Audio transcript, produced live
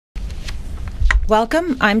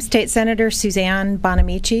Welcome. I'm State Senator Suzanne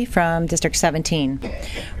Bonamici from District 17.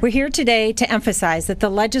 We're here today to emphasize that the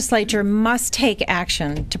legislature must take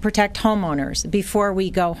action to protect homeowners before we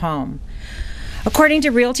go home. According to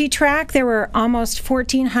Realty Track, there were almost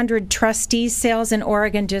 1,400 trustees sales in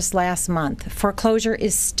Oregon just last month. Foreclosure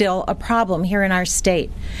is still a problem here in our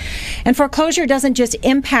state. And foreclosure doesn't just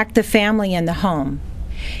impact the family and the home.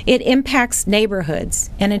 It impacts neighborhoods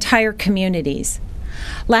and entire communities.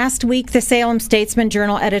 Last week, the Salem Statesman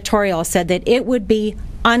Journal editorial said that it would be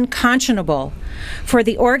unconscionable for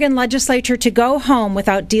the Oregon legislature to go home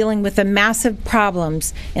without dealing with the massive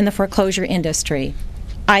problems in the foreclosure industry.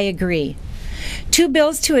 I agree. 2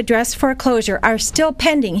 bills to address foreclosure are still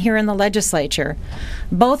pending here in the legislature.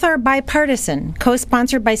 Both are bipartisan,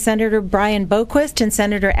 co-sponsored by Senator Brian Boquist and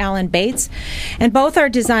Senator Alan Bates, and both are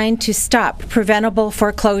designed to stop preventable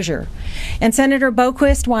foreclosure. And Senator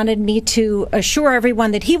Boquist wanted me to assure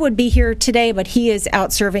everyone that he would be here today, but he is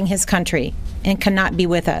out serving his country and cannot be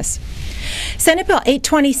with us. Senate Bill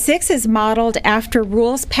 826 is modeled after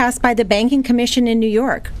rules passed by the Banking Commission in New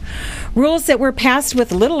York, rules that were passed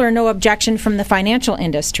with little or no objection from the financial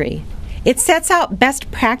industry. It sets out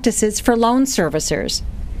best practices for loan servicers,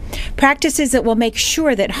 practices that will make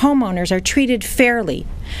sure that homeowners are treated fairly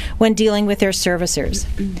when dealing with their servicers.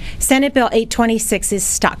 Senate Bill 826 is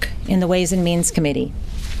stuck in the Ways and Means Committee.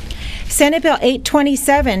 Senate Bill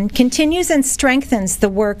 827 continues and strengthens the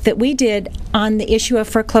work that we did on the issue of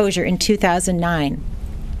foreclosure in 2009.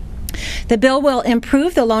 The bill will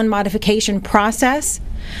improve the loan modification process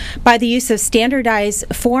by the use of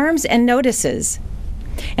standardized forms and notices.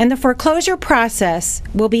 And the foreclosure process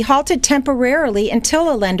will be halted temporarily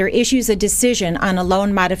until a lender issues a decision on a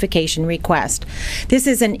loan modification request. This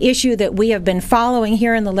is an issue that we have been following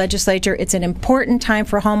here in the legislature. It's an important time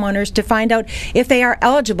for homeowners to find out if they are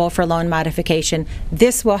eligible for loan modification.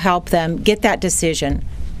 This will help them get that decision.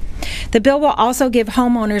 The bill will also give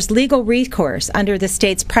homeowners legal recourse under the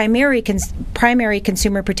state's primary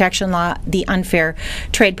consumer protection law, the Unfair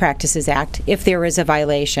Trade Practices Act, if there is a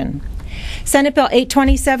violation. Senate Bill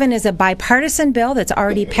 827 is a bipartisan bill that's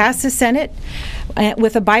already passed the Senate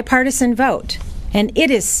with a bipartisan vote, and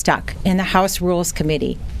it is stuck in the House Rules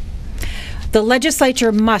Committee. The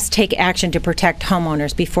legislature must take action to protect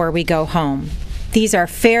homeowners before we go home. These are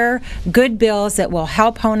fair, good bills that will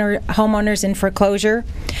help homeowners in foreclosure,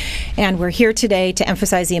 and we're here today to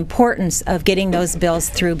emphasize the importance of getting those bills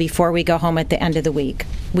through before we go home at the end of the week.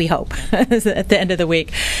 We hope, at the end of the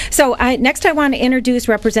week. So next I want to introduce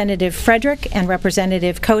Representative Frederick and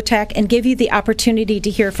Representative Kotek and give you the opportunity to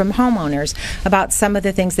hear from homeowners about some of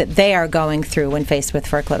the things that they are going through when faced with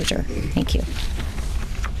foreclosure. Thank you.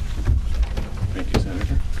 Thank you,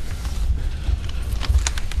 Senator.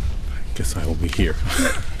 I guess I will be here.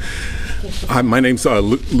 My name's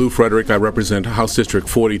Lew Frederick. I represent House District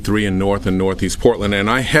 43 in North and Northeast Portland, and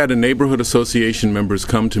I had a neighborhood association members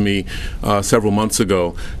come to me several months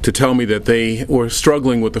ago to tell me that they were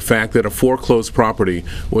struggling with the fact that a foreclosed property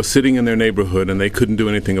was sitting in their neighborhood and they couldn't do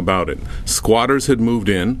anything about it. Squatters had moved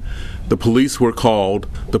in. The police were called.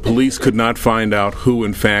 The police could not find out who,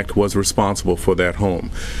 in fact, was responsible for that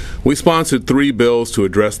home. We sponsored 3 bills to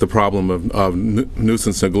address the problem of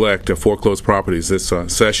nuisance neglect of foreclosed properties this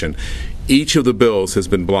session. Each of the bills has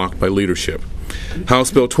been blocked by leadership.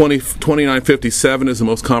 House Bill 2957 is the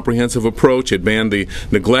most comprehensive approach. It banned the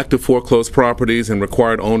neglect of foreclosed properties and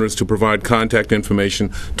required owners to provide contact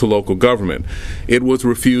information to local government. It was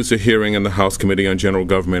refused a hearing in the House Committee on General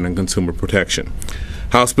Government and Consumer Protection.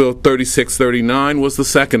 House Bill 3639 was the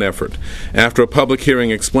second effort. After a public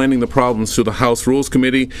hearing explaining the problems to the House Rules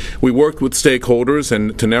Committee, we worked with stakeholders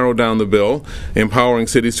and to narrow down the bill, empowering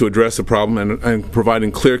cities to address the problem and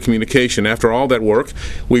providing clear communication. After all that work,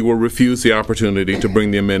 we were refused the opportunity to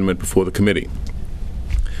bring the amendment before the committee.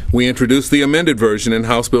 We introduced the amended version in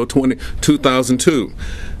House Bill 2002.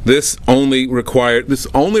 This only required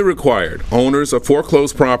owners of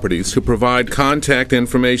foreclosed properties to provide contact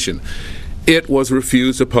information. It was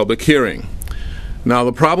refused a public hearing. Now,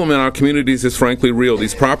 the problem in our communities is frankly real.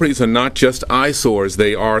 These properties are not just eyesores.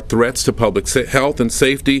 They are threats to public health and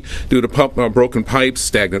safety due to broken pipes,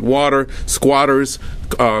 stagnant water, squatters,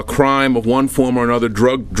 crime of one form or another,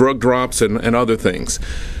 drug drops, and other things.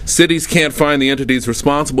 Cities can't find the entities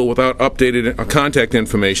responsible without updated contact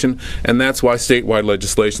information, and that's why statewide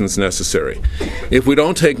legislation is necessary. If we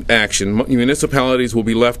don't take action, municipalities will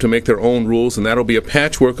be left to make their own rules, and that'll be a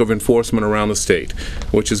patchwork of enforcement around the state,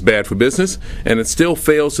 which is bad for business, and it still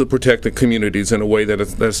fails to protect the communities in a way that a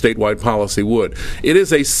statewide policy would. It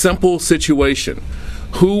is a simple situation.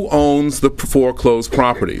 Who owns the foreclosed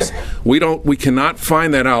properties? We cannot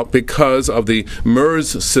find that out because of the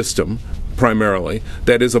MERS system, primarily,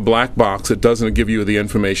 that is a black box that doesn't give you the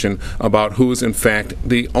information about who is in fact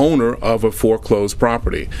the owner of a foreclosed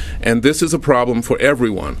property. And this is a problem for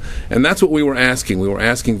everyone. And that's what we were asking. We were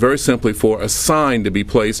asking very simply for a sign to be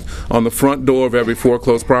placed on the front door of every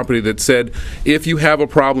foreclosed property that said, if you have a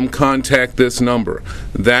problem, contact this number.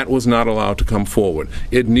 That was not allowed to come forward.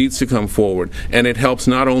 It needs to come forward. And it helps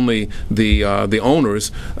not only the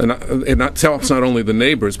owners, it helps not only the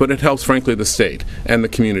neighbors, but it helps, frankly, the state and the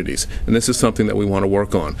communities. And this is something that we want to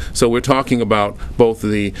work on. So we're talking about both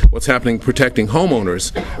what's happening protecting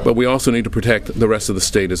homeowners, but we also need to protect the rest of the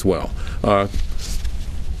state as well.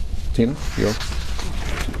 Tina, you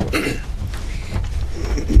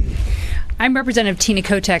I'm Representative Tina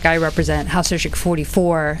Kotek. I represent House District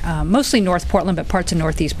 44, mostly North Portland, but parts of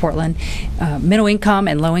Northeast Portland, middle-income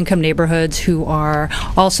and low-income neighborhoods who are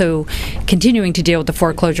also continuing to deal with the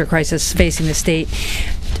foreclosure crisis facing the state.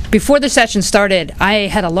 Before the session started, I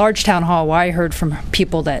had a large town hall where I heard from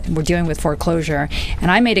people that were dealing with foreclosure,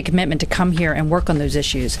 and I made a commitment to come here and work on those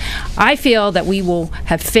issues. I feel that we will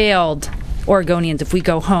have failed Oregonians if we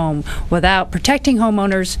go home without protecting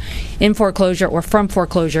homeowners in foreclosure or from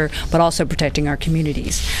foreclosure, but also protecting our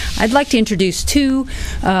communities. I'd like to introduce two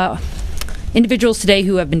individuals today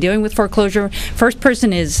who have been dealing with foreclosure. First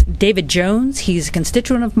person is David Jones. He's a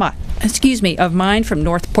constituent of mine from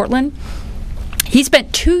North Portland. He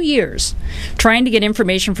spent 2 years trying to get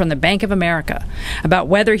information from the Bank of America about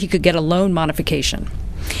whether he could get a loan modification.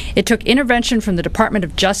 It took intervention from the Department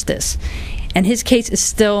of Justice, and his case is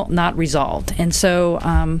still not resolved. And so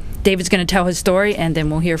David's going to tell his story, and then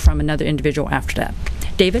we'll hear from another individual after that.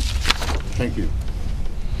 David? Thank you.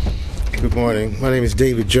 Good morning. My name is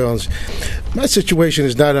David Jones. My situation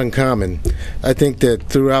is not uncommon. I think that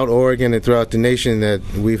throughout Oregon and throughout the nation that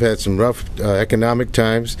we've had some rough economic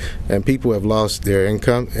times, and people have lost their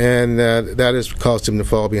income, and that has caused them to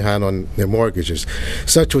fall behind on their mortgages.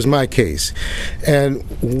 Such was my case. And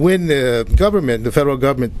when the federal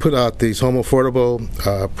government put out these home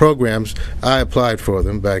affordable programs, I applied for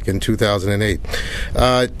them back in 2008.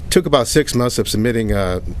 It took about 6 months of submitting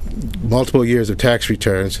multiple years of tax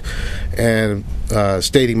returns and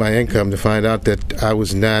stating my income to find out that I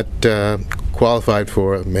was not qualified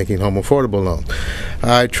for making home affordable loan.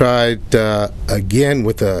 I tried again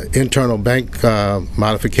with the internal bank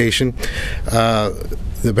modification.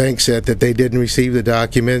 The bank said that they didn't receive the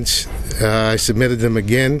documents. I submitted them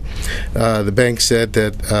again. The bank said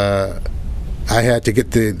that I had to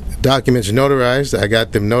get the documents notarized. I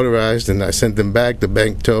got them notarized and I sent them back. The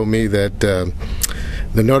bank told me that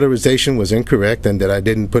the notarization was incorrect and that I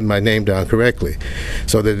didn't put my name down correctly.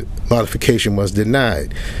 So the modification was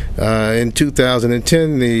denied. In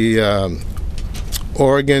 2010, the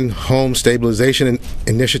Oregon Home Stabilization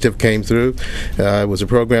Initiative came through. It was a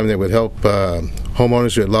program that would help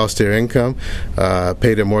homeowners who had lost their income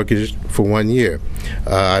pay their mortgage for 1 year.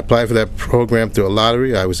 I applied for that program through a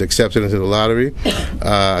lottery. I was accepted into the lottery.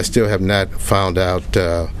 I still have not found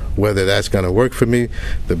out whether that's going to work for me.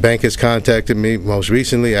 The bank has contacted me most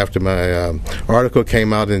recently after my article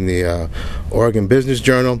came out in the Oregon Business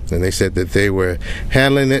Journal, and they said that they were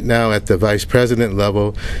handling it now at the vice president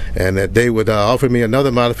level and that they would offer me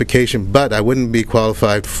another modification, but I wouldn't be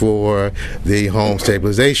qualified for the Home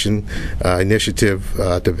Stabilization Initiative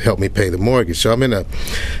to help me pay the mortgage. So I'm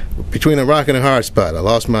between a rock and a hard spot. I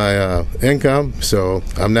lost my income, so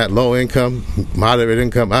I'm not low income, moderate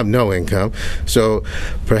income, I'm no income. So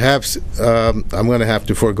perhaps I'm going to have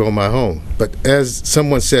to forego my home. But as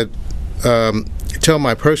someone said, tell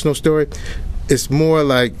my personal story. It's more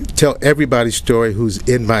like tell everybody's story who's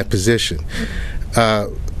in my position.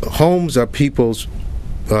 Homes are people's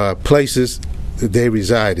places they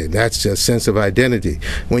reside in. That's a sense of identity.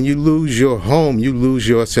 When you lose your home, you lose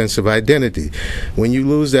your sense of identity. When you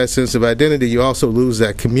lose that sense of identity, you also lose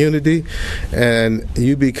that community, and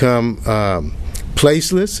you become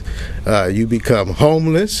placeless, you become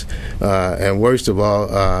homeless, and worst of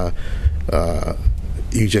all,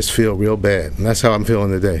 you just feel real bad. And that's how I'm feeling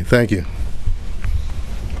today. Thank you.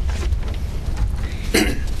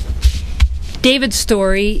 David's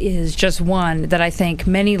story is just one that I think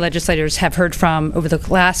many legislators have heard from over the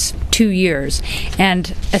last 2 years.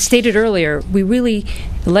 And as stated earlier, the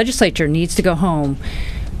legislature needs to go home,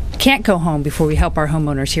 can't go home before we help our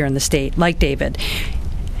homeowners here in the state, like David.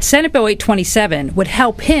 Senate Bill 827 would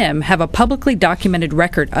help him have a publicly documented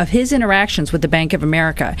record of his interactions with the Bank of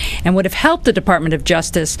America and would have helped the Department of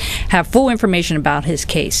Justice have full information about his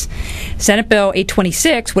case. Senate Bill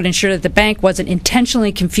 826 would ensure that the bank wasn't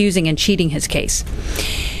intentionally confusing and cheating his case.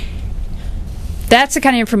 That's the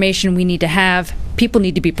kind of information we need to have. People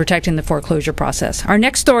need to be protecting the foreclosure process. Our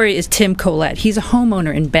next story is Tim Collette. He's a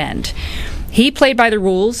homeowner in Bend. He played by the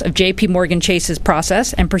rules of J.P. Morgan Chase's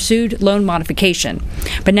process and pursued loan modification.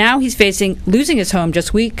 But now he's facing losing his home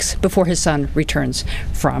just weeks before his son returns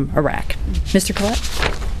from Iraq. Mr. Collette?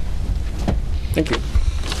 Thank you.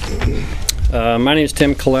 My name is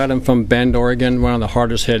Tim Collette. I'm from Bend, Oregon, one of the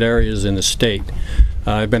hardest hit areas in the state.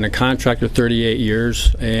 I've been a contractor 38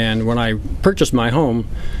 years, and when I purchased my home,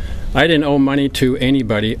 I didn't owe money to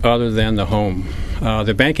anybody other than the home.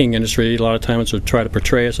 The banking industry, a lot of times, would try to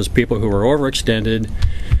portray us as people who were overextended,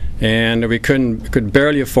 and we could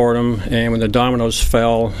barely afford them, and when the dominoes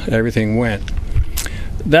fell, everything went.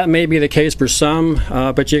 That may be the case for some,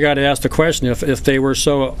 but you got to ask the question, if they were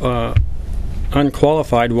so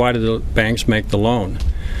unqualified, why did the banks make the loan?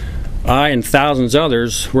 I and thousands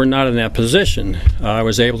others were not in that position. I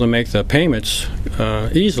was able to make the payments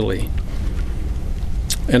easily.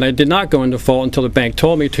 And I did not go into default until the bank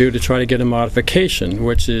told me to try to get a modification,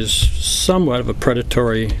 which is somewhat of a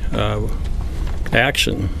predatory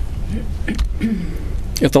action.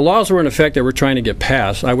 If the laws were in effect that we're trying to get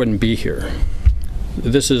passed, I wouldn't be here.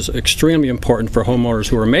 This is extremely important for homeowners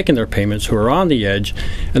who are making their payments, who are on the edge,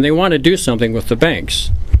 and they want to do something with the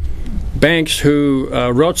banks. Banks who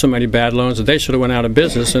wrote so many bad loans that they should have went out of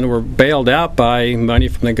business and were bailed out by money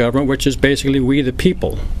from the government, which is basically we the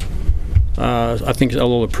people. I think a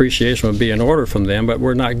little appreciation would be in order from them, but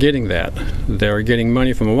we're not getting that. They're getting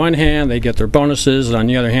money from one hand, they get their bonuses, and on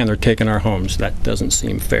the other hand, they're taking our homes. That doesn't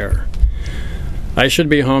seem fair. I should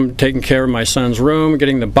be home taking care of my son's room,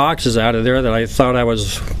 getting the boxes out of there that I thought I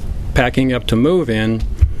was packing up to move in,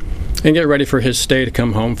 and get ready for his stay to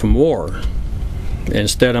come home from war.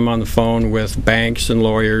 Instead, I'm on the phone with banks and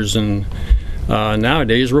lawyers and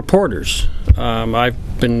nowadays reporters.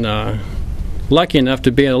 I've been lucky enough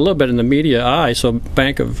to be a little bit in the media eye, so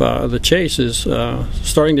Bank of the Chase is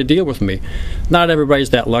starting to deal with me. Not everybody's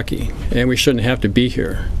that lucky, and we shouldn't have to be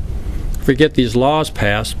here. If we get these laws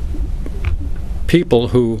passed, people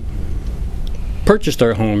who purchased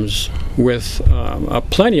their homes with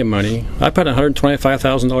plenty of money. I put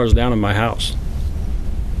 $125,000 down on my house.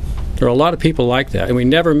 There are a lot of people like that, and we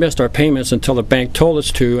never missed our payments until the bank told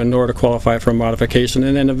us to in order to qualify for a modification,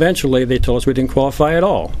 and then eventually they told us we didn't qualify at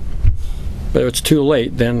all. But if it's too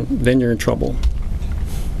late, then you're in trouble.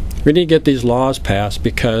 We need to get these laws passed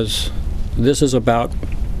because this is about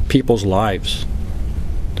people's lives.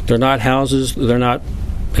 They're not houses,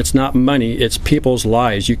 it's not money, it's people's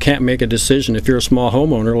lives. You can't make a decision if you're a small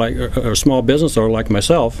homeowner or a small business owner like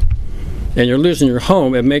myself, and you're losing your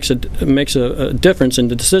home. It makes a difference in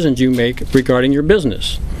the decisions you make regarding your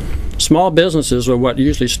business. Small businesses are what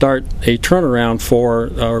usually start a turnaround for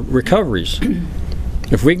recoveries.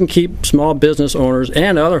 If we can keep small business owners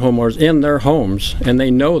and other homeowners in their homes, and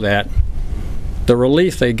they know that, the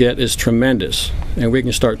relief they get is tremendous, and we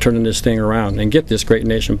can start turning this thing around and get this great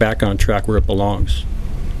nation back on track where it belongs.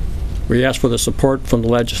 We ask for the support from the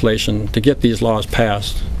legislation to get these laws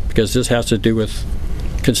passed, because this has to do with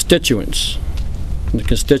constituents and the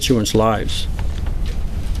constituents' lives.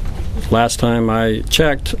 Last time I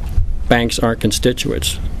checked, banks aren't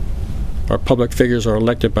constituents. Our public figures are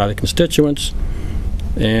elected by the constituents,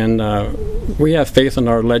 and we have faith in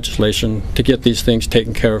our legislation to get these things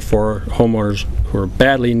taken care of for homeowners who are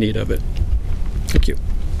badly in need of it. Thank you.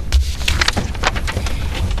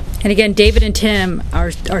 And again, David and Tim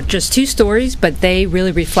are just two stories, but they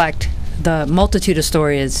really reflect the multitude of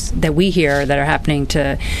stories that we hear that are happening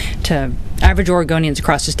to average Oregonians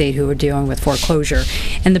across the state who are dealing with foreclosure.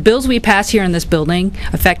 And the bills we pass here in this building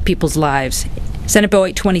affect people's lives. Senate Bill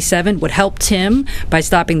 827 would help Tim by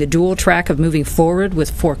stopping the dual track of moving forward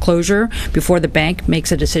with foreclosure before the bank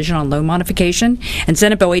makes a decision on loan modification. And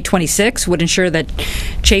Senate Bill 826 would ensure that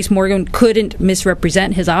Chase Morgan couldn't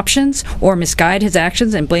misrepresent his options or misguide his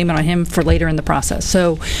actions and blame it on him for later in the process.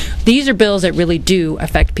 So these are bills that really do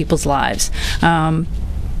affect people's lives. I'm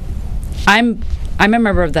a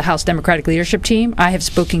member of the House Democratic Leadership Team. I have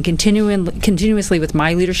spoken continuously with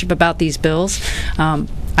my leadership about these bills.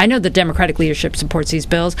 I know the Democratic leadership supports these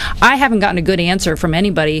bills. I haven't gotten a good answer from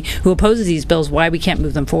anybody who opposes these bills why we can't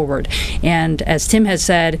move them forward. And as Tim has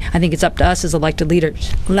said, I think it's up to us as elected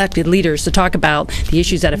leaders to talk about the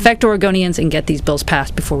issues that affect Oregonians and get these bills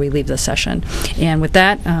passed before we leave this session. And with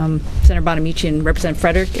that, Senator Bonamici and Representative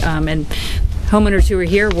Frederick and homeowners who are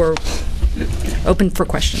here, we're open for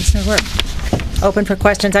questions. We're open for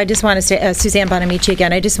questions. I just want to say, Suzanne Bonamici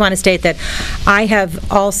again, I just want to state that I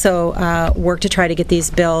have also worked to try to get these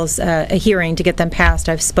bills a hearing to get them passed.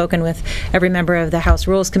 I've spoken with every member of the House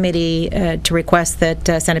Rules Committee to request that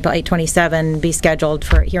Senate Bill 827 be scheduled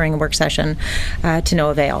for a hearing and work session to no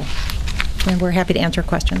avail. And we're happy to answer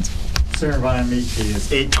questions. Senator Bonamici,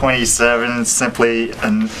 is 827 simply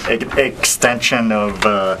an extension of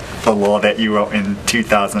the law that you wrote in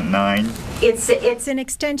 2009? It's an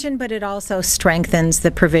extension, but it also strengthens the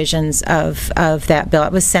provisions of that bill.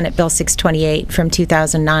 It was Senate Bill 628 from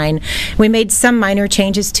 2009. We made some minor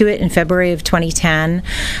changes to it in February of 2010,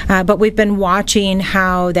 but we've been watching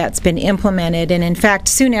how that's been implemented. And in fact,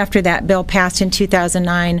 soon after that bill passed in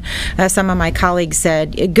 2009, some of my colleagues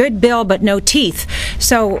said, "Good bill, but no teeth."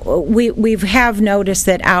 So we have noticed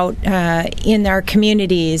that out in our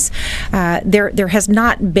communities, there has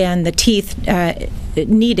not been the teeth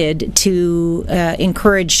needed to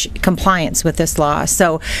encourage compliance with this law.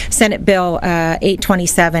 So Senate Bill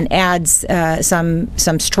 827 adds some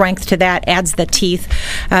strength to that, adds the teeth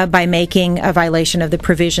by making a violation of the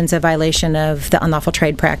provisions, a violation of the Unlawful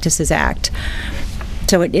Trade Practices Act.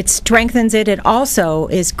 So it strengthens it. It also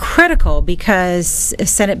is critical because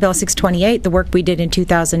Senate Bill 628, the work we did in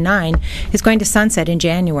 2009, is going to sunset in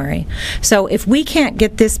January. So if we can't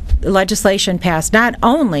get this legislation passed, not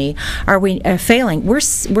only are we failing, we're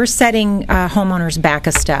setting homeowners back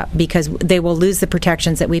a step because they will lose the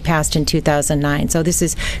protections that we passed in 2009. So this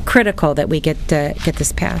is critical that we get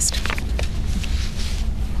this passed.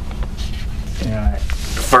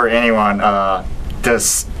 For anyone,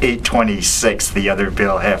 does 826, the other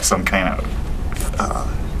bill, have some kind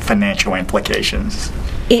of financial implications?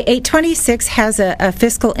 826 has a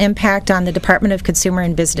fiscal impact on the Department of Consumer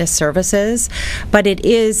and Business Services, but it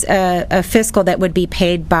is a fiscal that would be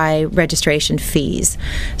paid by registration fees.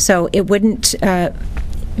 So it wouldn't.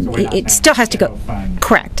 It still has to go.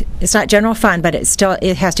 Correct. It's not general fund, but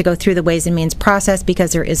it has to go through the Ways and Means process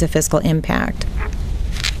because there is a fiscal impact.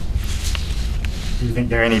 Do you think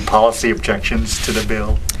there are any policy objections to the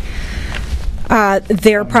bill?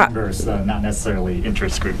 Members, not necessarily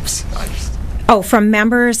interest groups. From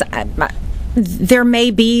members, there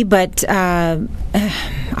may be, but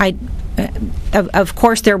of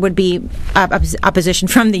course there would be opposition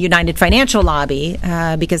from the United Financial Lobby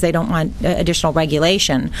because they don't want additional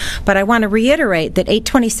regulation. But I want to reiterate that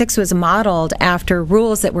 826 was modeled after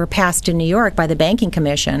rules that were passed in New York by the Banking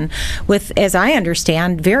Commission with, as I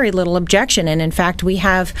understand, very little objection. And in fact, we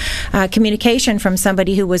have communication from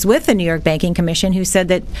somebody who was with the New York Banking Commission who said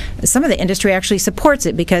that some of the industry actually supports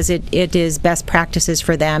it because it is best practices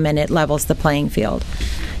for them and it levels the playing field.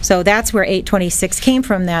 So that's where 826 came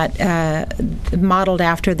from, that modeled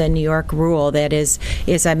after the New York rule that is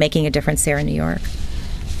making a difference there in New York.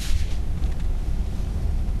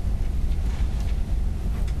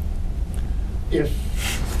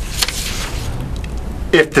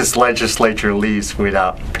 If this legislature leaves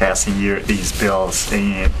without passing these bills,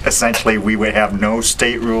 essentially we would have no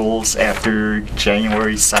state rules after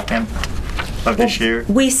January 2nd of this year?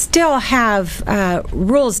 We still have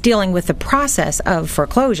rules dealing with the process of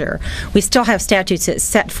foreclosure. We still have statutes that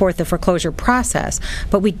set forth the foreclosure process,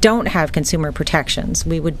 but we don't have consumer protections.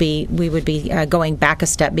 We would be going back a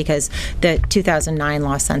step because the 2009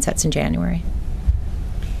 law sunsets in January.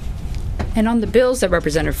 And on the bills that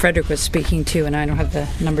Representative Frederick was speaking to, and I don't have the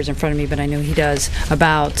numbers in front of me, but I know he does,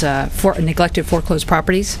 about neglected foreclosed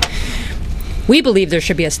properties, we believe there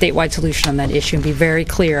should be a statewide solution on that issue and be very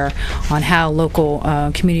clear on how local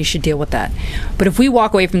communities should deal with that. But if we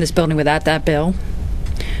walk away from this building without that bill,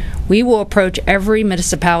 we will approach every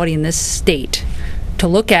municipality in this state to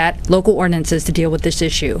look at local ordinances to deal with this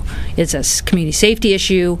issue. It's a community safety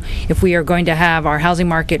issue. If we are going to have our housing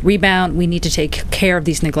market rebound, we need to take care of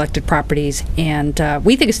these neglected properties. And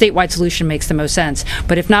we think a statewide solution makes the most sense.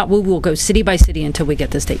 But if not, we will go city by city until we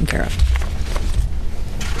get this taken care of.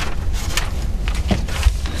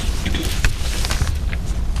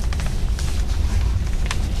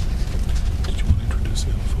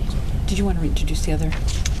 Did you want to introduce the other?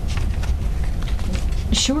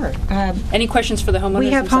 Sure. Any questions for the homeowners? We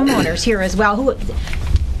have homeowners here as well.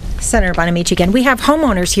 Senator Bonamici again. We have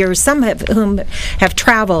homeowners here, some of whom have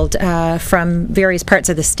traveled from various parts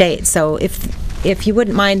of the state. So if you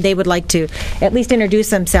wouldn't mind, they would like to at least introduce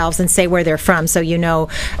themselves and say where they're from, so you know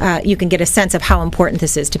you can get a sense of how important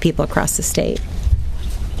this is to people across the state.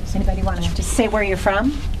 Does anybody want to just say where you're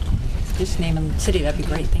from? Just name and city, that'd be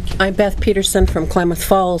great. Thank you. I'm Beth Peterson from Klamath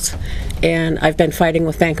Falls, and I've been fighting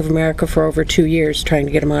with Bank of America for over 2 years trying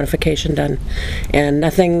to get a modification done. And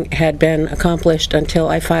nothing had been accomplished until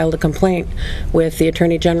I filed a complaint with the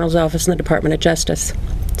Attorney General's office and the Department of Justice.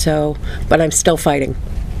 So, but I'm still fighting,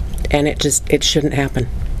 and it shouldn't happen.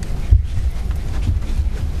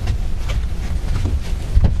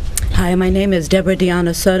 Hi, my name is Deborah Deanna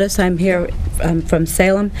Sotis. I'm here from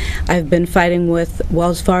Salem. I've been fighting with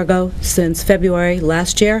Wells Fargo since February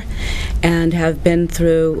last year and have been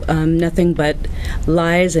through nothing but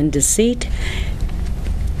lies and deceit,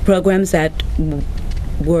 programs that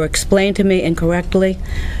were explained to me incorrectly,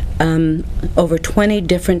 over 20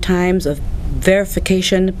 different times of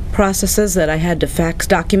verification processes that I had to fax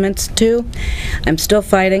documents to. I'm still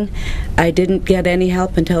fighting. I didn't get any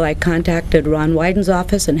help until I contacted Ron Wyden's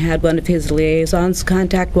office and had one of his liaisons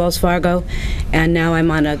contact Wells Fargo, and now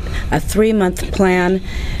I'm on a 3-month plan,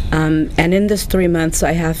 and in this 3 months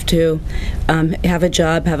I have to have a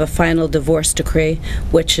job, have a final divorce decree,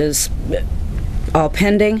 which is all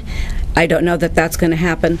pending. I don't know that that's going to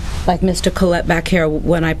happen. Like Mr. Collette back here,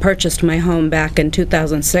 when I purchased my home back in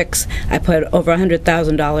 2006, I put over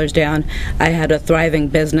 $100,000 down. I had a thriving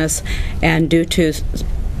business, and due to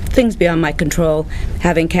things beyond my control,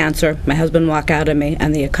 having cancer, my husband walk out on me,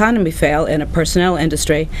 and the economy fail in a personnel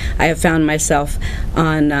industry, I have found myself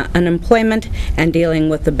on unemployment and dealing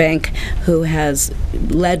with the bank, who has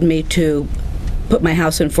led me to put my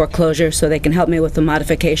house in foreclosure so they can help me with the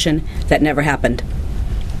modification that never happened.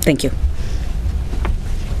 Thank you.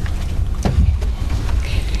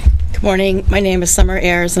 Good morning. My name is Summer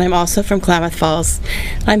Ayers, and I'm also from Klamath Falls.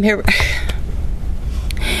 I'm here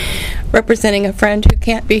representing a friend who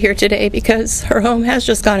can't be here today because her home has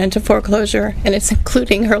just gone into foreclosure, and it's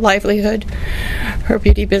including her livelihood. Her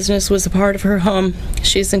beauty business was a part of her home.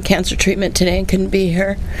 She's in cancer treatment today and couldn't be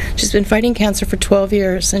here. She's been fighting cancer for 12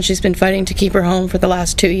 years, and she's been fighting to keep her home for the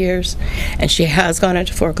last 2 years, and she has gone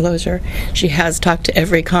into foreclosure. She has talked to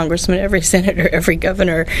every congressman, every senator, every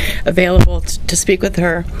governor available to speak with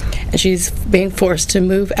her, and she's being forced to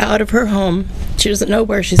move out of her home. She doesn't know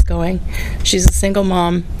where she's going. She's a single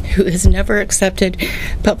mom who has never accepted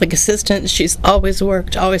public assistance. She's always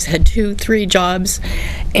worked, always had 2-3 jobs,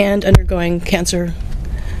 and undergoing cancer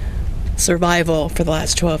survival for the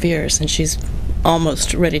last 12 years, and she's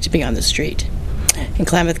almost ready to be on the street. In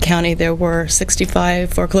Klamath County, there were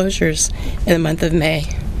 65 foreclosures in the month of May.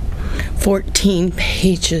 14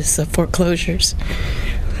 pages of foreclosures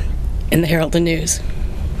in the Herald and News.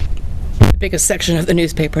 The biggest section of the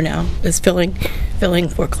newspaper now is filling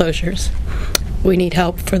foreclosures. We need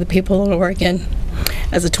help for the people in Oregon.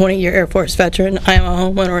 As a 20-year Air Force veteran, I am a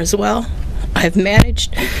homeowner as well. I've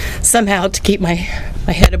managed somehow to keep my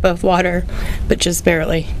head above water, but just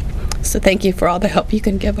barely. So thank you for all the help you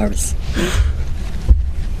can give us.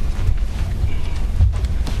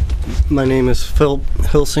 My name is Phil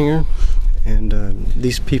Hilsinger, and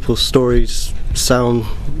these people's stories sound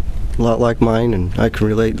a lot like mine, and I can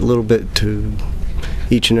relate a little bit to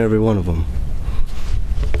each and every one of them.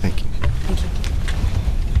 Thank you.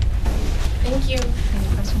 Thank you.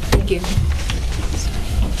 Any questions? Thank you.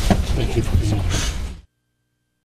 Thank you.